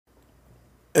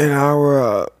in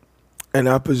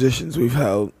our positions we've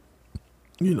held,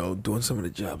 doing some of the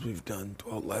jobs we've done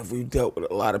throughout life, we've dealt with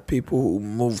a lot of people who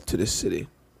moved to the city,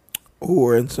 who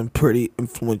are in some pretty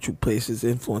influential places,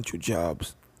 influential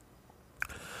jobs,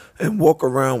 and walk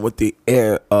around with the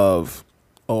air of,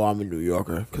 oh, I'm a New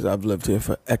Yorker because I've lived here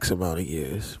for X amount of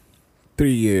years,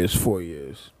 3 years, 4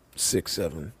 years, six,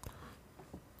 seven,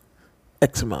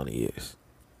 X amount of years.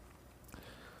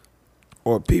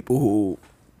 Or people who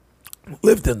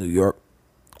lived in New York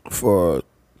for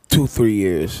 2, 3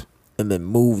 years and then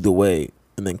moved away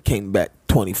and then came back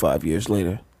 25 years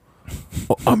later.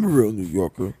 Oh, I'm a real New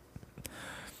Yorker.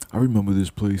 I remember this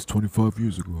place 25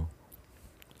 years ago.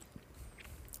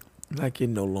 Like you're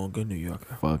no longer a New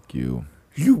Yorker. Fuck you.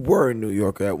 You were a New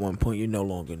Yorker at one point. You're no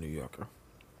longer a New Yorker.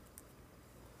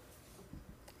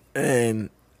 And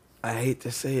I hate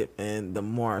to say it, man. The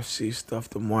more I see stuff,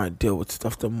 the more I deal with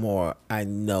stuff, the more I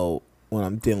know when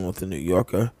I'm dealing with a New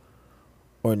Yorker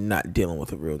or not dealing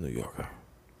with a real New Yorker.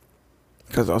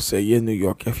 Because I'll say you're a New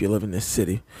Yorker if you live in this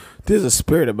city. There's a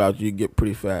spirit about you get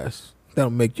pretty fast.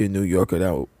 That'll make you a New Yorker.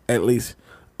 That'll at least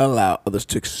allow others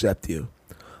to accept you.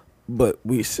 But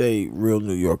we say real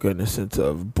New Yorker in the sense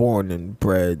of born and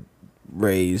bred,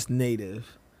 raised,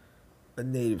 native. A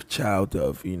native child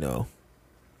of,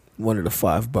 one of the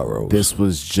 5 boroughs. This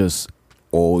was just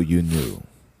all you knew.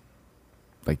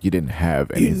 Like you didn't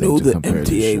have You anything knew to the compare this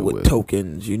MTA shit with with.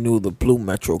 tokens. You knew the Blue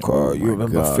Metro car. You my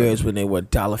remember God. fares when they were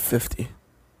 $1.50.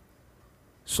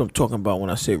 So I'm talking about when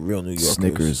I say real New Yorkers.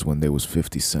 Snickers when they was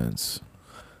 50 cents.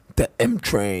 The M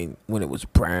train when it was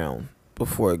brown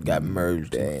before it got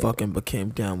merged and Damn. fucking became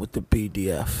down with the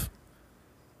BDF.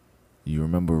 You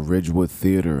remember Ridgewood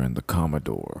Theater and the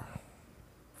Commodore.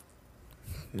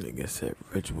 Nigga said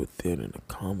Ridgewood Theater and the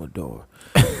Commodore.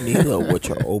 Neither of which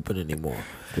are open anymore.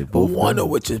 They But both one were. of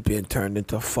which is being turned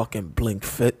into fucking Blink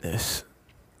Fitness.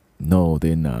 No,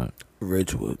 they're not.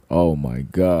 Ridgewood. Oh my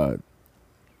God.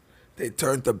 They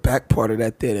turned the back part of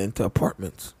that theater into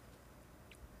apartments.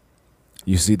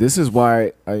 You see, this is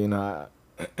why I'm not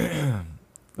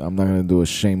gonna do a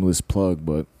shameless plug,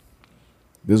 but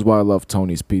this is why I love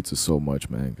Tony's Pizza so much,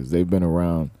 man, because they've been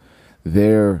around.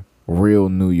 They're real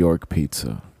New York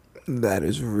pizza. That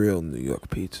is real New York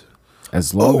pizza.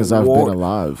 As long as I've been Award-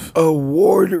 alive.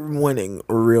 Award-winning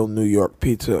real New York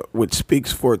pizza, which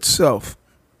speaks for itself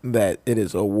that it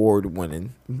is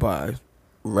award-winning by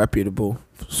reputable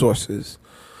sources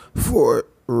for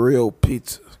real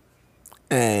pizza.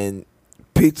 And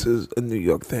pizza's a New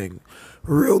York thing.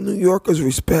 Real New Yorkers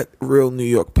respect real New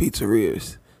York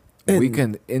pizzerias. And We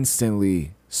can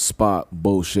instantly spot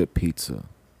bullshit pizza.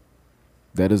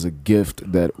 That is a gift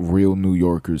that real New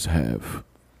Yorkers have.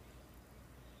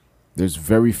 There's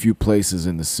very few places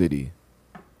in the city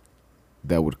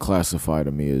that would classify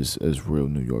to me as real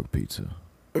New York pizza.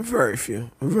 Very few.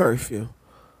 Very few.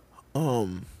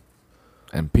 And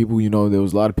people, there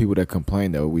was a lot of people that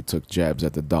complained that we took jabs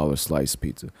at the dollar slice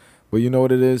pizza. But you know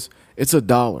what it is? It's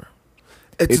 $1.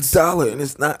 It's $1 and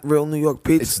it's not real New York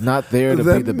pizza. It's not there to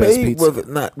They're be the best made pizza. with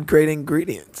not great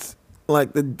ingredients.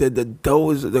 Like the dough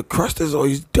is, the crust is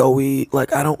always doughy.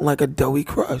 Like I don't like a doughy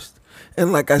crust.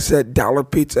 And like I said, dollar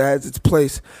pizza has its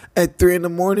place at 3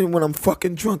 a.m. when I'm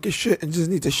fucking drunk as shit and just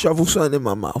need to shovel something in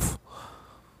my mouth.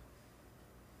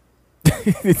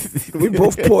 We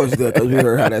both paused there because we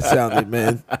heard how that sounded,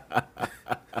 man.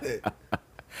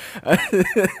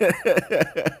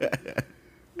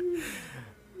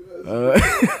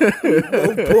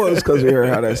 Both paused because we heard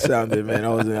how that sounded, man.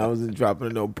 I wasn't dropping a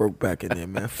no broke back in there,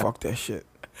 man. Fuck that shit.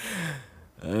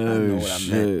 know Oh, what I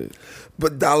shit.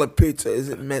 But dollar pizza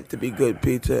isn't meant to be good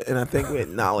pizza, and I think we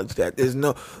acknowledge that. There's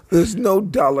no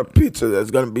dollar pizza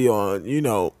that's gonna be on,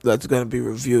 that's gonna be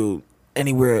reviewed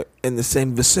anywhere in the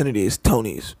same vicinity as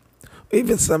Tony's.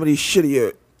 Even some of these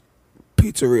shittier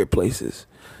pizzeria places.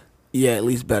 Yeah, at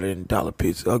least better than dollar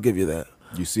pizza. I'll give you that.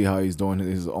 You see how he's doing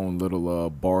his own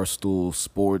little barstool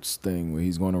sports thing where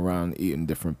he's going around eating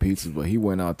different pizzas, but he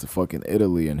went out to fucking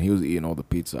Italy and he was eating all the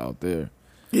pizza out there.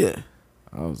 Yeah.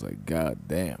 I was like, God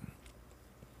damn.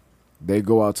 They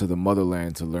go out to the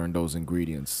motherland to learn those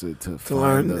ingredients to To find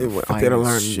learn, the they to finest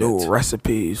learn shit. new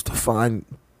recipes, to find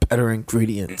better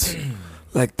ingredients.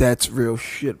 Like that's real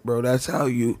shit, bro. That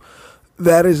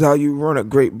is how you run a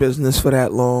great business for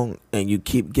that long and you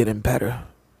keep getting better.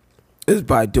 Is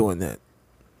by doing that.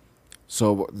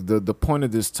 So the point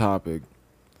of this topic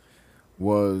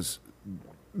was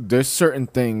there's certain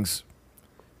things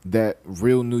that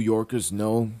real New Yorkers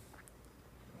know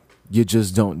you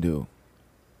just don't do.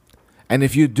 And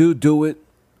if you do it,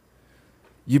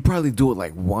 you probably do it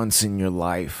like once in your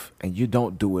life and you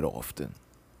don't do it often.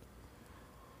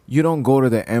 You don't go to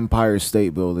the Empire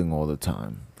State Building all the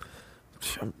time.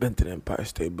 I've been to the Empire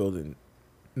State Building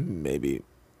maybe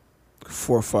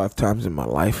 4 or 5 times in my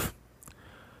life.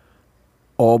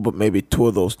 All but maybe 2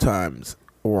 of those times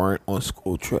weren't on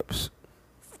school trips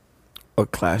or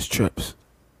class trips.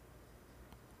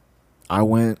 I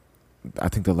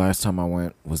think the last time I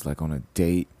went was like on a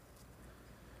date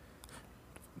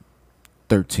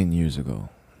 13 years ago.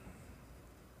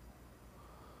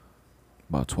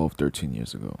 About 12, 13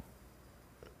 years ago.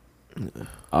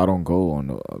 I don't go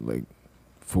on like,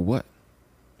 for what?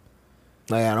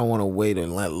 Like, I don't want to wait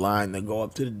in that line to go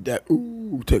up to the deck.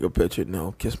 Ooh, take a picture.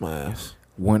 No, kiss my ass.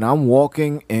 When I'm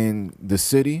walking in the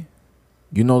city,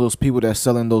 you know those people that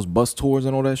selling those bus tours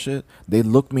and all that shit? They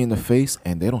look me in the face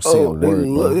and they don't say a word,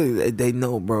 bro. They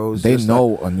know, bro. They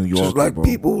know a New Yorker, just like bro.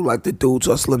 people, like the dudes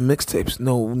hustling mixtapes.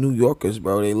 No, New Yorkers,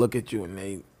 bro. They look at you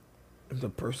and the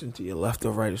person to your left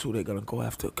or right is who they're going to go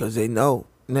after. Because they know,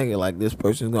 nigga, like this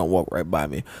person's going to walk right by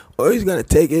me. Or he's going to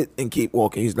take it and keep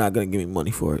walking. He's not going to give me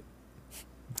money for it.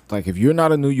 Like, if you're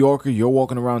not a New Yorker, you're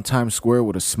walking around Times Square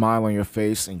with a smile on your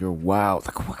face and you're wild.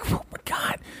 Like, oh my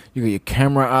God. You got your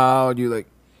camera out. You're like,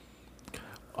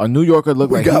 a New Yorker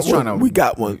look like he's trying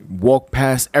to walk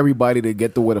past everybody to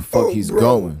get to where the fuck he's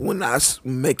going. When I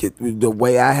make it, the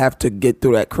way I have to get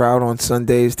through that crowd on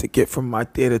Sundays to get from my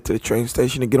theater to the train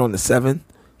station to get on the 7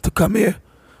 to come here,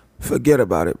 forget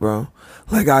about it, bro.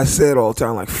 Like I said all the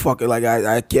time, like, fuck it. Like,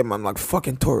 I'm like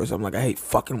fucking tourist. I'm like, I hate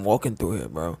fucking walking through here,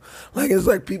 bro. Like, it's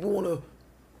like people want to,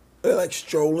 they're like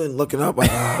strolling, looking up, like,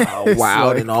 oh, wow,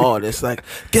 like, and all this. Like,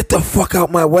 get the fuck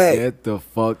out my way. Get the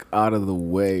fuck out of the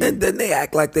way. And then they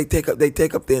act like they take up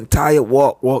the entire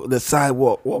walk the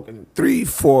sidewalk, walking 3,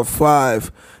 4,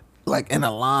 5, like in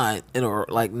a line,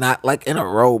 like not like in a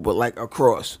row, but like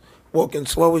across, walking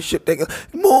slow as shit. They go,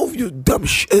 move, you dumb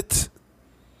shit.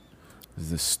 This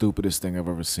is the stupidest thing I've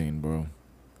ever seen, bro.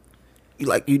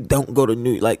 You don't go to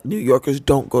New Yorkers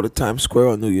don't go to Times Square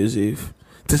on New Year's Eve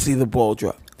to see the ball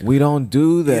drop. We don't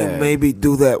do that. You maybe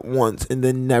do that once and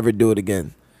then never do it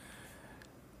again.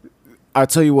 I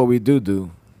tell you what we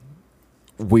do.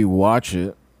 We watch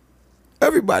it.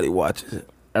 Everybody watches it.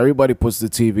 Everybody puts the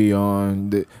TV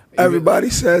on. Everybody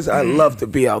says, I love to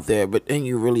be out there, but then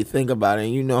you really think about it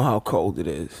and you know how cold it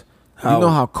is. You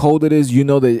know how cold it is. You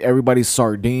know that everybody's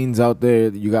sardines out there.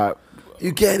 You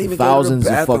can't even thousands go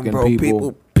to the bathroom, of fucking bro.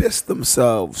 people Piss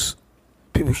themselves.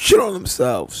 People shit on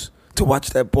themselves to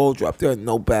watch that ball drop. There are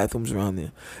no bathrooms around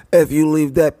there. If you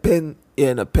leave that pen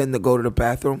in a pen to go to the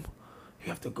bathroom, you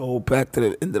have to go back to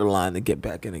the end of the line to get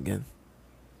back in again.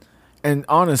 And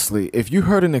honestly, if you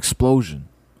heard an explosion,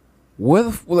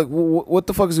 what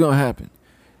the fuck is gonna happen?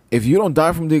 If you don't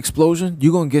die from the explosion,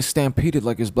 you're gonna get stampeded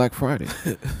like it's Black Friday.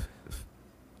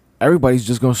 Everybody's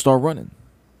just gonna start running.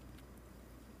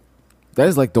 That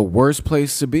is like the worst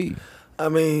place to be. I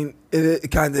mean,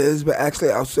 it kind of is, but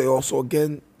actually, I'll say also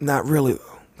again, not really,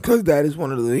 though, because that is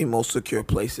one of the most secure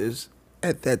places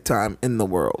at that time in the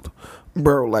world,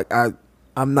 bro. Like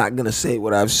I'm not gonna say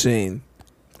what I've seen,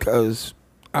 because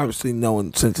obviously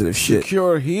knowing sensitive shit.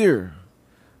 Secure here.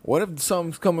 What if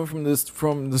something's coming from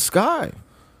the sky,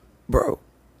 bro?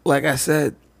 Like I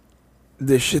said,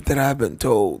 the shit that I've been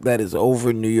told that is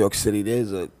over New York City.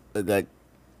 There's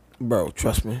bro,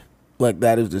 trust me, like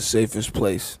that is the safest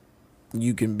place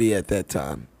you can be at that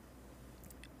time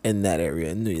in that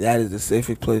area. That is the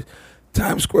safest place.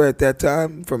 Times Square at that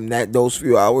time, from those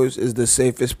few hours, is the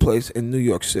safest place in New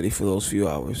York City for those few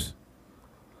hours.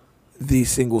 The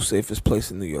single safest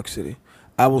place in New York City.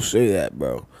 I will say that,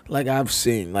 bro. Like, I've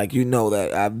seen, like, you know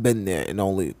that I've been there and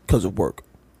only because of work.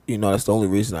 You know, that's the only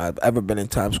reason I've ever been in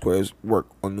Times Square is work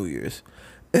on New Year's.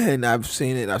 And I've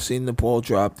seen it. I've seen the ball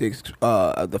drop,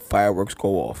 the fireworks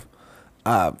go off.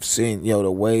 I've seen,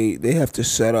 the way they have to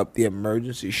set up the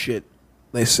emergency shit.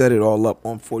 They set it all up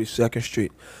on 42nd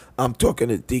Street. I'm talking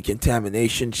the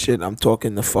decontamination shit. I'm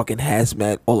talking the fucking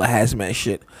hazmat, all the hazmat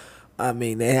shit. I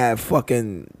mean, they have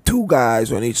fucking 2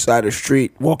 guys on each side of the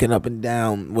street walking up and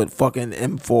down with fucking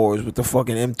M4s with the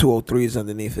fucking M203s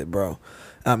underneath it, bro.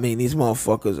 I mean, these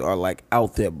motherfuckers are like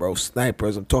out there, bro.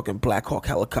 Snipers. I'm talking Black Hawk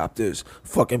helicopters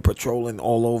fucking patrolling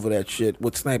all over that shit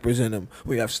with snipers in them.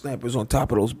 We have snipers on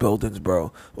top of those buildings,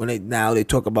 bro. Now they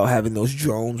talk about having those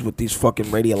drones with these fucking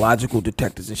radiological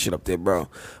detectors and shit up there, bro.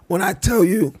 When I tell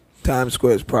you Times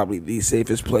Square is probably the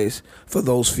safest place for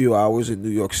those few hours in New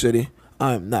York City,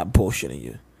 I am not bullshitting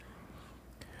you.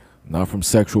 Not from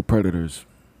sexual predators.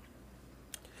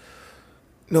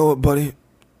 You know what, buddy?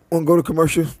 Want to go to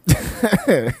commercial?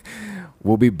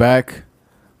 We'll be back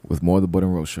with more of the Bud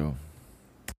and Rose Show.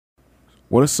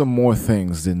 What are some more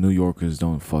things that New Yorkers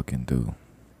don't fucking do?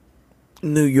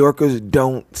 New Yorkers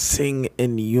don't sing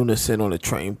in unison on a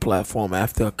train platform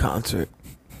after a concert.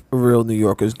 Real New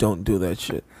Yorkers don't do that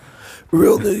shit.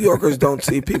 Real New Yorkers don't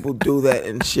see people do that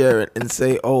and share it and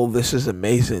say, "Oh, this is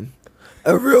amazing."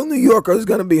 A real New Yorker is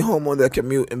gonna be home on their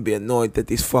commute and be annoyed that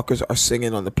these fuckers are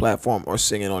singing on the platform or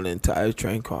singing on the entire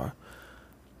train car.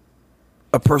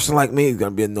 A person like me is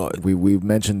gonna be annoyed. We've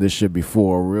mentioned this shit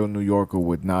before. A real New Yorker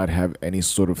would not have any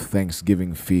sort of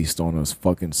Thanksgiving feast on a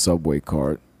fucking subway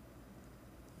cart.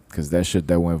 Cause that shit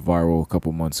that went viral a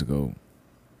couple months ago.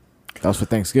 That was for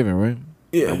Thanksgiving, right?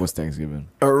 Yeah. That was Thanksgiving.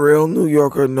 A real New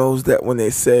Yorker knows that when they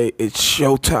say it's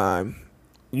showtime,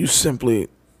 you simply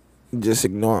just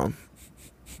ignore them.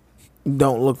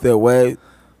 Don't look their way.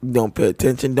 Don't pay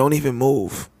attention. Don't even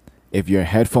move. If your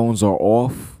headphones are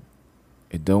off,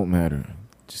 it don't matter.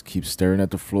 Just keep staring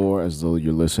at the floor as though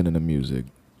you're listening to music.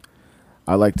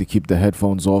 I like to keep the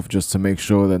headphones off just to make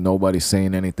sure that nobody's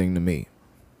saying anything to me.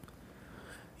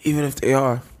 Even if they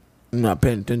are, I'm not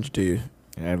paying attention to you.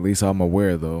 At least I'm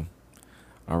aware, though.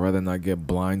 I'd rather not get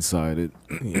blindsided.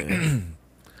 Yeah.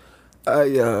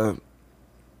 A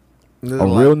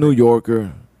real New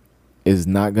Yorker is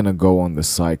not going to go on the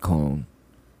Cyclone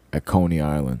at Coney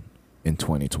Island in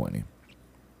 2020.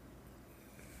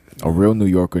 A real New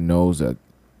Yorker knows that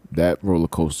that roller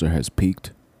coaster has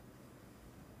peaked.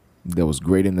 That was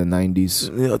great in the 90s.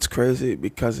 You know, it's crazy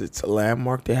because it's a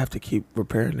landmark. They have to keep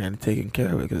repairing that and taking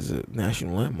care of it because it's a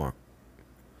national landmark.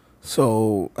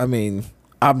 So, I mean,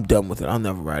 I'm done with it. I'll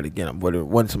never ride again.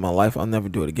 Once in my life, I'll never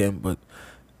do it again. But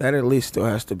that at least still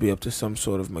has to be up to some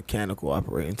sort of mechanical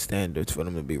operating standards for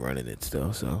them to be running it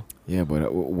still. So yeah,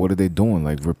 but what are they doing?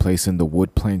 Like replacing the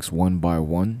wood planks one by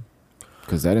one?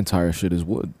 Because that entire shit is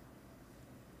wood.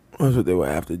 That's what they would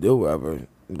have to do. Whatever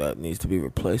that needs to be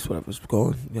replaced, whatever's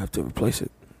going, you have to replace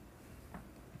it.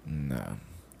 Nah.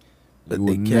 But You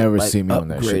they will can't, never like, see me on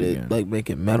that upgrade shit it, again. like make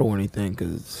it metal or anything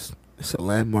because it's a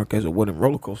landmark as a wooden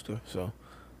roller coaster. So,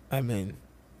 I mean,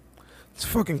 it's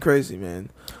fucking crazy, man.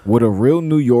 Would a real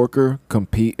New Yorker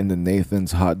compete in the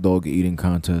Nathan's hot dog eating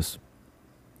contest?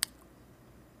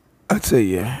 I'd say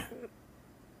yeah.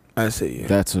 I'd say yeah.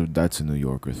 That's a New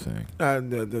Yorker thing.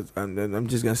 I'm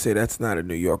just gonna say that's not a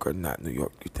New Yorker, not New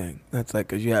York thing. That's like,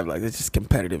 cause you have like, it's just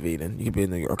competitive eating. You can be a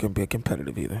New Yorker and be a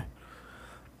competitive eater.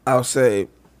 I'll say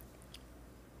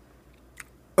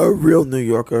a real New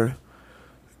Yorker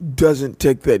doesn't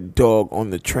take that dog on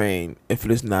the train if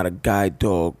it is not a guide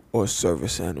dog or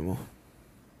service animal.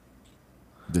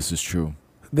 This is true.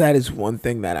 That is one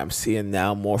thing that I'm seeing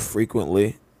now more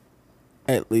frequently,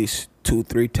 at least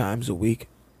 2-3 times a week.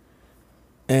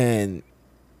 And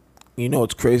you know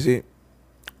what's crazy?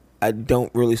 I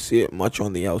don't really see it much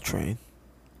on the L train.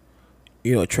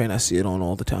 You know, a train I see it on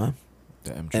all the time.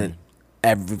 The M train. And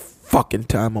every fucking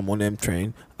time I'm on the M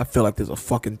train, I feel like there's a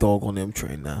fucking dog on the M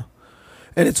train now.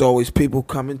 And it's always people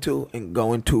coming to and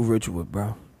going to Ridgewood,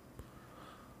 bro.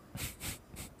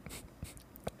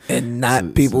 And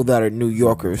not people that are New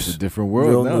Yorkers. It's a different world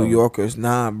Real now. New Yorkers.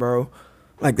 Nah, bro.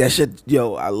 Like that shit,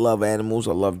 yo, I love animals.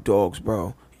 I love dogs,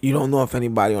 bro. You don't know if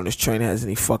anybody on this train has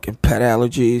any fucking pet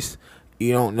allergies.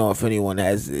 You don't know if anyone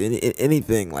has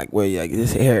anything like where like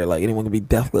this hair, like anyone can be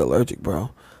deathly allergic,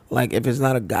 bro. Like if it's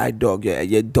not a guide dog,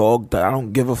 your dog, I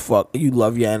don't give a fuck. You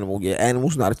love your animal. Your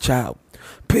animal's not a child.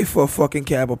 Pay for a fucking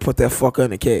cab or put that fucker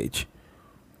in a cage.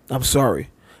 I'm sorry.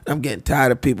 I'm getting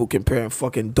tired of people comparing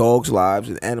fucking dogs' lives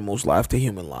and animals' lives to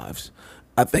human lives.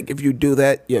 I think if you do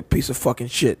that, you're a piece of fucking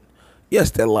shit.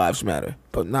 Yes, their lives matter,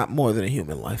 but not more than a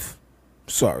human life.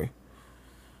 Sorry.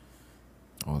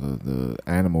 Oh, the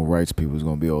animal rights people is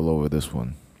gonna be all over this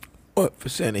one. What, for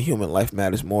saying a human life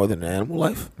matters more than an animal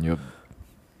life? Yep.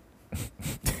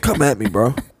 Come at me,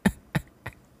 bro.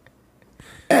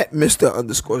 At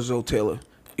Mr_Zoe Taylor.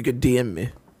 You could DM me.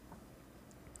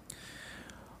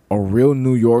 A real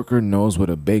New Yorker knows what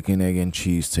a bacon, egg, and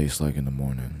cheese tastes like in the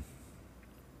morning.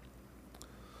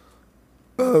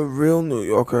 A real New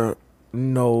Yorker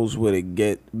knows where to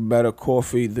get better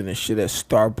coffee than the shit at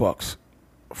Starbucks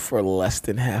for less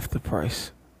than half the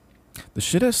price. The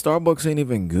shit at Starbucks ain't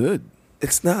even good.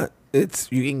 It's not. You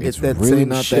can get It's that really same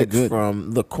not that shit good.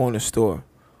 from the corner store.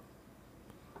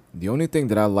 The only thing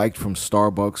that I liked from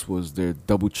Starbucks was their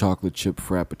double chocolate chip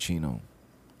frappuccino.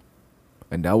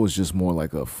 And that was just more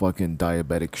like a fucking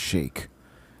diabetic shake.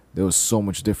 There was so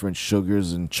much different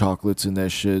sugars and chocolates in that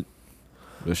shit.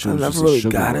 That shit I was never just a really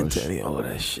sugar got rush. into any of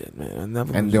that shit, man. I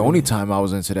never. And was the only really- time I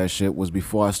was into that shit was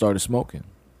before I started smoking.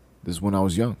 This is when I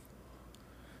was young.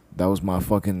 That was my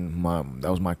that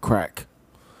was my crack.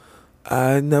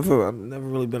 I've never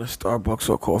really been a Starbucks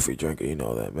or coffee drinker. You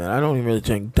know that, man. I don't even really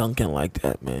drink Dunkin' like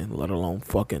that, man. Let alone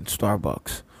fucking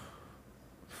Starbucks.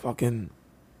 fucking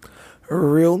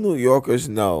real New Yorkers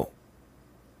know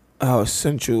how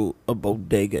essential a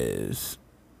bodega is.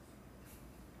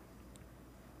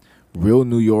 Real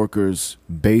New Yorkers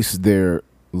base their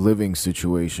living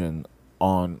situation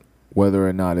on whether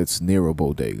or not it's near a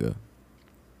bodega.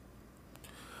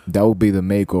 That would be the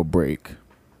make or break.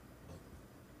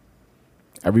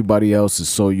 Everybody else is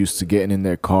so used to getting in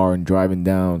their car and driving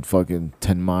down fucking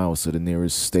 10 miles to the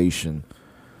nearest station.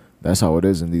 That's how it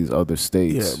is in these other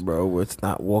states. Yeah, bro, it's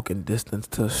not walking distance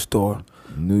to a store.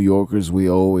 New Yorkers, we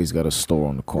always got a store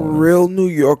on the corner. Real New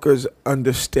Yorkers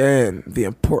understand the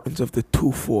importance of the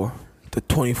 2-4, the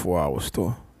 24-hour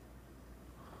store.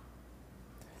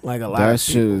 Like a lot That of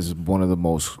shit people. is one of the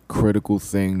most critical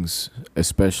things,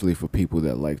 especially for people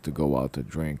that like to go out to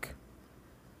drink.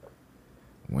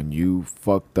 When you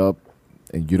fucked up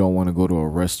and you don't want to go to a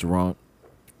restaurant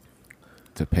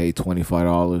to pay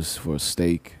 $25 for a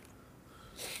steak,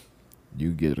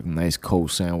 you get a nice cold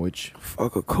sandwich.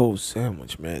 Fuck a cold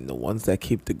sandwich, man. The ones that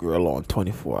keep the grill on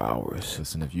 24 hours.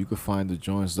 Listen, if you could find the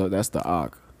joints, that's the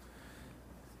Ock.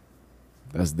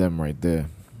 That's them right there.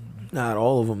 Not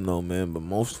all of them, though, man, but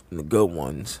most of the good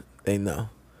ones, they know.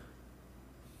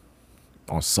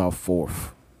 On South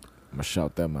 4th. I'm going to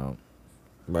shout them out.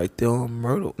 Right there on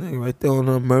Myrtle. Right there on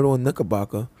Myrtle and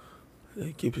Knickerbocker.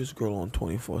 They keep his grill on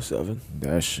 24/7.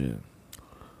 That shit.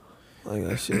 Like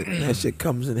that shit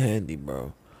comes in handy,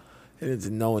 bro. And it's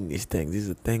knowing these things. These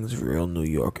are things real New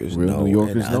Yorkers Real know New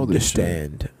Yorkers and know this shit.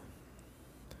 understand.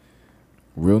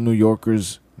 Real New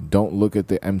Yorkers don't look at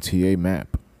the MTA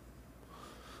map.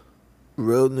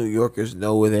 Real New Yorkers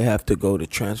know where they have to go to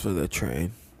transfer their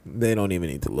train. They don't even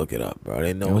need to look it up, bro.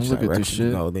 They know They which don't look at this direction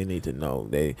to shit. go. They need to know.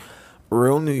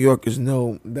 Real New Yorkers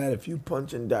know that if you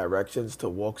punch in directions to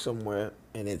walk somewhere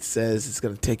and it says it's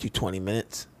going to take you 20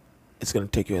 minutes, it's going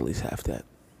to take you at least half that.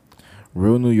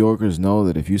 Real New Yorkers know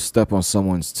that if you step on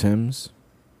someone's Timbs,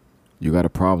 you got a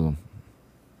problem.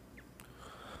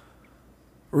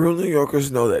 Real New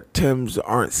Yorkers know that Timbs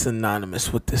aren't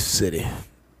synonymous with this city.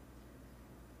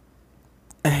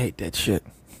 I hate that shit.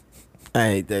 I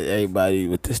hate that everybody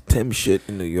with this Tim shit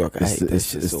in New York. I hate that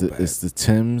shit so bad. It's the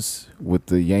Timbs with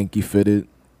the Yankee fitted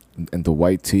and the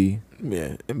white tee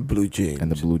Yeah, and blue jeans.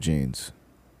 and the blue jeans.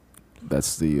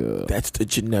 That's the That's the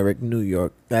generic New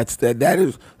York. That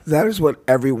is what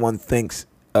everyone thinks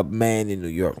a man in New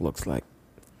York looks like.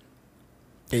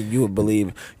 And you would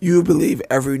believe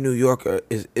every New Yorker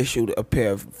is issued a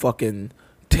pair of fucking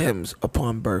Timbs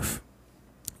upon birth.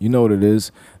 you know what it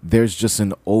is? There's just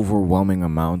an overwhelming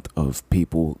amount of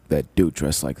people that do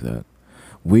dress like that.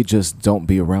 We just don't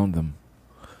be around them.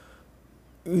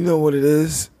 You know what it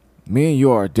is? Me and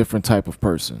you are a different type of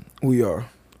person. We are.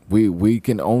 We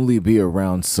can only be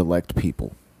around select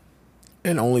people.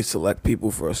 And only select people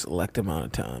for a select amount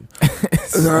of time.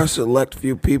 There are a select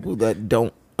few people that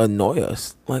don't annoy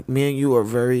us. Like me and you are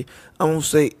very, I won't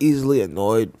say easily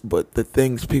annoyed, but the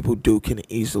things people do can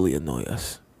easily annoy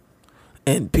us.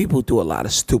 And people do a lot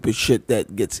of stupid shit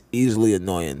that gets easily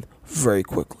annoying very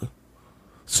quickly.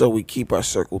 So we keep our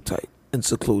circle tight and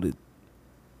secluded.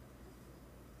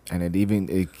 And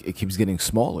it keeps getting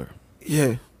smaller.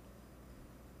 Yeah.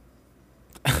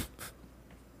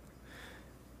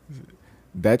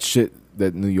 That shit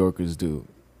that New Yorkers do,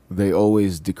 they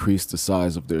always decrease the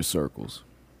size of their circles.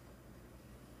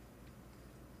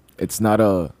 It's not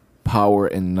a power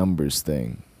in numbers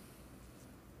thing.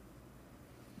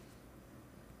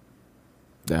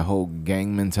 That whole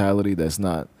gang mentality, that's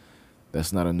not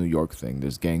a New York thing.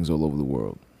 There's gangs all over the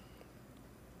world.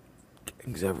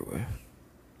 Gangs everywhere.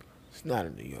 It's not a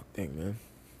New York thing, man.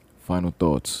 Final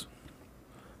thoughts.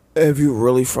 If you're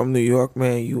really from New York,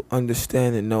 man, you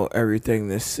understand and know everything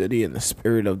this city and the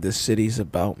spirit of this city is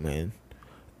about, man.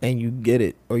 And you get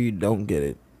it or you don't get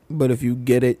it. But if you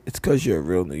get it, it's because you're a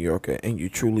real New Yorker and you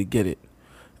truly get it.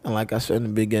 And like I said in the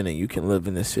beginning, you can live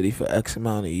in this city for X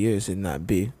amount of years and not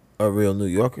be a real New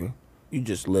Yorker. You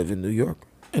just live in New York.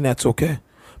 And that's okay.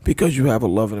 Because you have a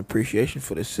love and appreciation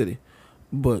for this city.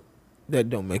 But that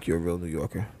don't make you a real New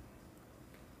Yorker.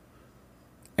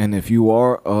 And if you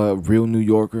are a real New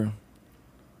Yorker,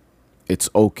 it's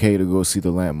okay to go see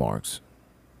the landmarks.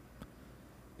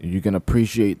 You can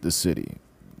appreciate the city.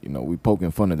 You know, we poking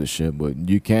fun of the shit, but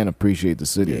you can appreciate the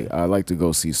city. Yeah. I like to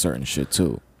go see certain shit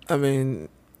too. I mean,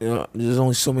 you know, there's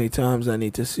only so many times I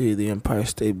need to see the Empire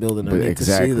State Building. I But need to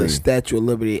see exactly. the Statue of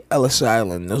Liberty, Ellis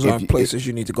Island. Those If aren't you- places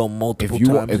you need to go multiple If you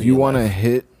times. if in you your want to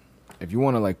life. if you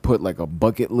want to like put like a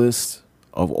bucket list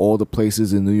of all the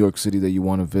places in New York City that you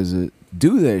want to visit,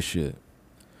 do that shit.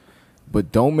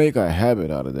 But don't make a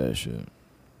habit out of that shit.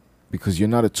 Because you're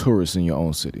not a tourist in your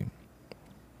own city.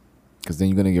 Because then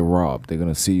you're going to get robbed. They're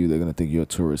going to see you. They're going to think you're a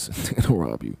tourist. And they're going to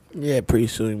rob you. Yeah, pretty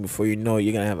soon, before you know it,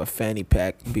 you're going to have a fanny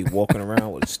pack and be walking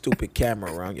around with a stupid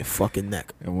camera around your fucking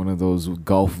neck. And one of those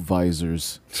golf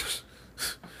visors.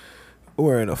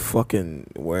 Wearing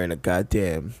a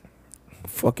goddamn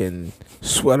fucking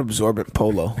sweat absorbent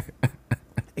polo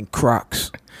and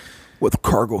Crocs with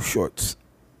cargo shorts.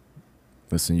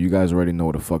 Listen, you guys already know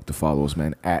where the fuck to follow us,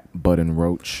 man. At Button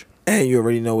Roach. And you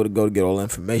already know where to go to get all the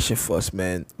information for us,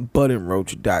 man.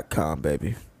 Buttonroach.com,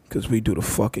 baby. Because we do the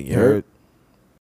fucking, you heard?